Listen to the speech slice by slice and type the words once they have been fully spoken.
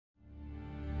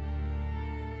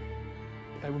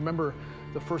I remember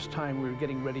the first time we were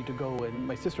getting ready to go, and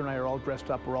my sister and I are all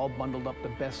dressed up. We're all bundled up, the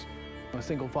best a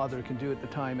single father can do at the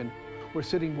time. And we're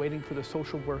sitting waiting for the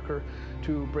social worker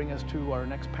to bring us to our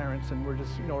next parents, and we're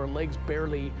just, our legs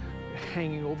barely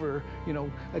hanging over,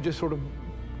 just sort of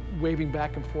waving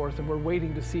back and forth, and we're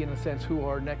waiting to see, in a sense, who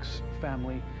our next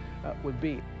family would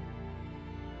be.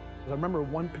 I remember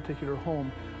one particular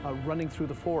home running through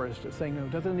the forest saying,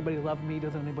 doesn't anybody love me?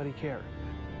 Doesn't anybody care?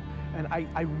 And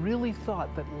I really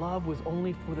thought that love was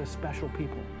only for the special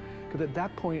people, because at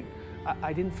that point,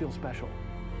 I didn't feel special.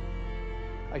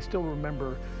 I still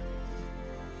remember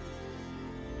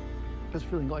just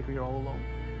feeling like you're all alone,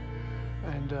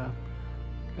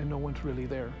 and no one's really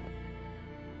there.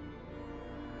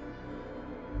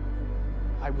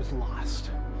 I was lost,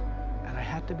 and I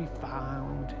had to be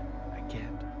found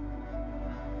again.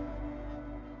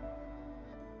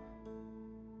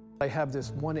 I have this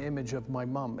one image of my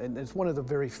mom, and it's one of the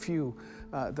very few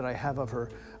that I have of her.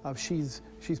 She's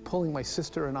pulling my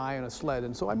sister and I on a sled,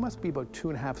 and so I must be about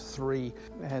 2.5, 3,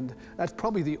 and that's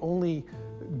probably the only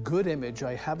good image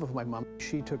I have of my mom.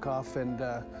 She took off and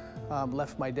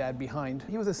left my dad behind.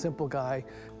 He was a simple guy,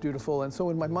 dutiful, and so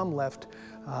when my mom left,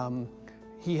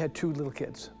 he had 2 little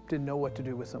kids, didn't know what to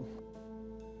do with them.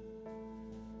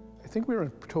 I think we were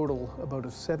in total about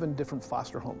 7 different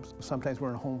foster homes. Sometimes we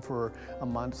were in a home for a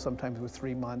month, sometimes it was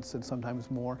 3 months, and sometimes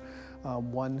more.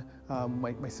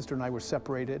 My sister and I were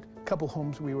separated. A couple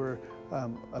homes we were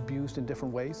abused in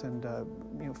different ways, and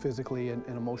physically and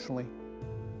emotionally.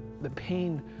 The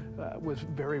pain was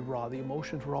very raw. The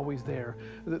emotions were always there.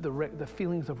 The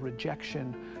feelings of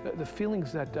rejection, the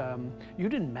feelings that you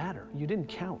didn't matter, you didn't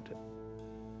count.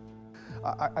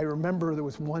 I remember there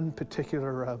was one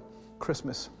particular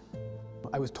Christmas.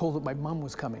 I was told that my mom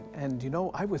was coming, and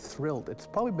I was thrilled. It's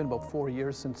probably been about 4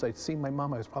 years since I'd seen my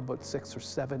mom. I was probably about 6 or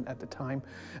 7 at the time,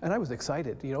 and I was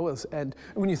excited, and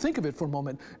when you think of it for a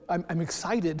moment, I'm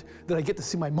excited that I get to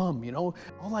see my mom,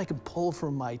 All I can pull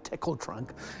from my tickle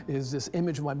trunk is this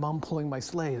image of my mom pulling my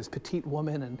sleigh, this petite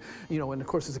woman, and and of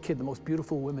course as a kid, the most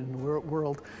beautiful woman in the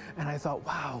world, and I thought,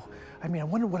 wow, I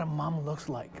wonder what a mom looks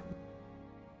like.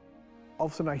 All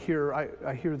of a sudden I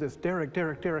hear this, Derrick,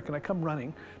 Derrick, Derrick, and I come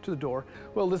running to the door.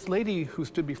 Well, this lady who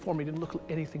stood before me didn't look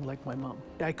anything like my mom.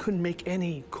 I couldn't make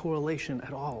any correlation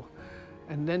at all.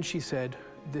 And then she said,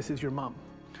 this is your mom.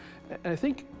 And I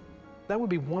think that would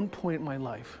be one point in my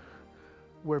life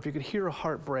where if you could hear a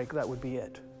heart break, that would be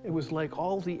it. It was like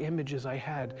all the images I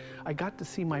had. I got to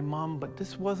see my mom, but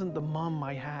this wasn't the mom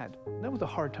I had. That was a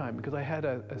hard time because I had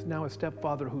now a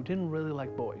stepfather who didn't really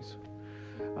like boys.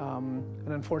 And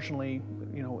unfortunately,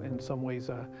 in some ways,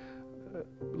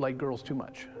 like girls too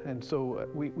much. And so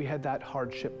we had that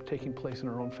hardship taking place in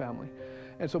our own family.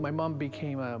 And so my mom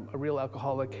became a real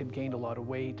alcoholic, had gained a lot of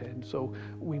weight, and so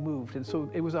we moved. And so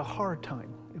it was a hard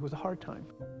time. It was a hard time.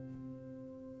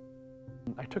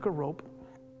 I took a rope,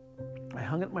 I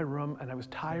hung it in my room, and I was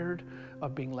tired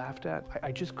of being laughed at.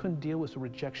 I just couldn't deal with the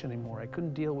rejection anymore. I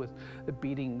couldn't deal with the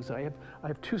beatings. I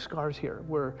have 2 scars here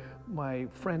where my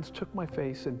friends took my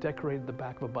face and decorated the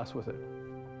back of a bus with it.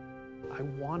 I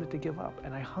wanted to give up,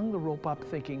 and I hung the rope up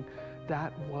thinking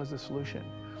that was the solution.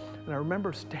 And I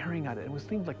remember staring at it. It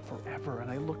seemed like forever, and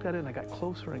I looked at it and I got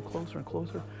closer and closer and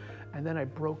closer, and then I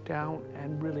broke down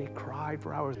and really cried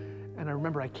for hours. And I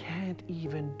remember, I can't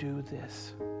even do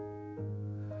this.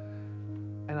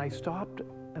 And I stopped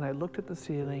and I looked at the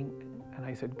ceiling and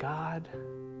I said, God,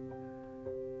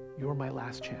 you're my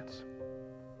last chance.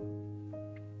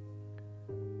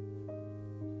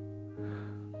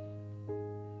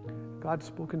 God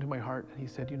spoke into my heart and he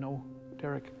said,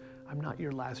 Derrick, I'm not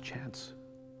your last chance.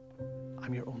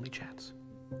 I'm your only chance.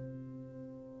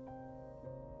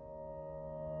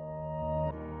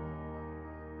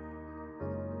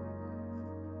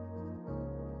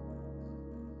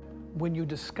 When you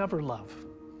discover love,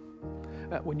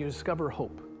 when you discover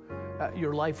hope,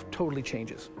 your life totally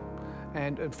changes.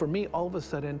 And for me, all of a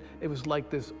sudden, it was like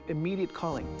this immediate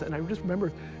calling. And I just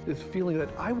remember this feeling that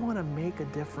I want to make a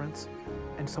difference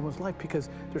in someone's life, because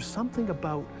there's something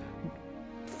about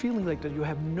feeling like that you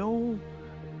have no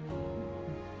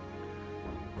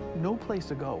place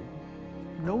to go,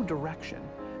 no direction.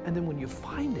 And then when you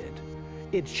find it,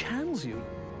 it channels you.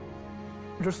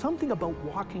 There's something about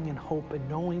walking in hope and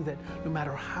knowing that no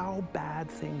matter how bad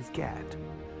things get,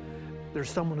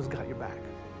 there's someone who's got your back.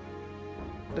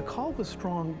 The call was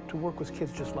strong to work with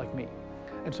kids just like me.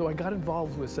 And so I got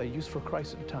involved with Youth for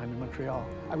Christ at the time in Montreal.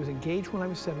 I was engaged when I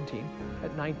was 17.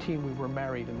 At 19, we were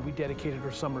married, and we dedicated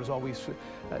our summers always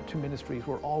to ministries.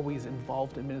 We're always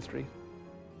involved in ministry.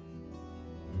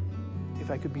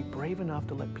 If I could be brave enough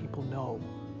to let people know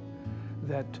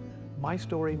that My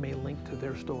story may link to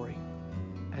their story,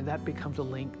 and that becomes a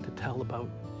link to tell about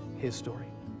his story.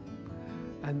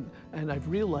 And I've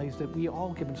realized that we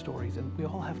all given stories and we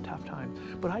all have tough times,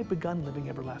 but I've begun living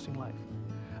everlasting life.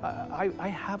 I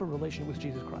have a relationship with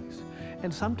Jesus Christ,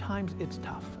 and sometimes it's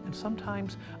tough, and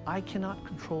sometimes I cannot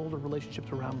control the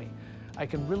relationships around me. I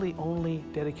can really only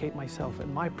dedicate myself,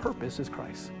 and my purpose is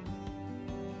Christ.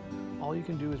 All you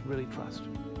can do is really trust.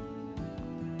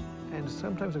 And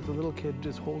sometimes like the little kid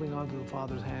just holding on to the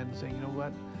Father's hand and saying, you know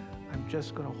what, I'm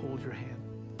just going to hold your hand.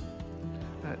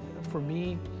 For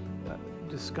me,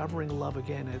 discovering love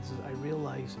again is I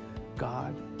realize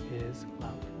God is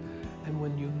love. And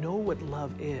when you know what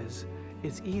love is,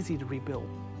 it's easy to rebuild.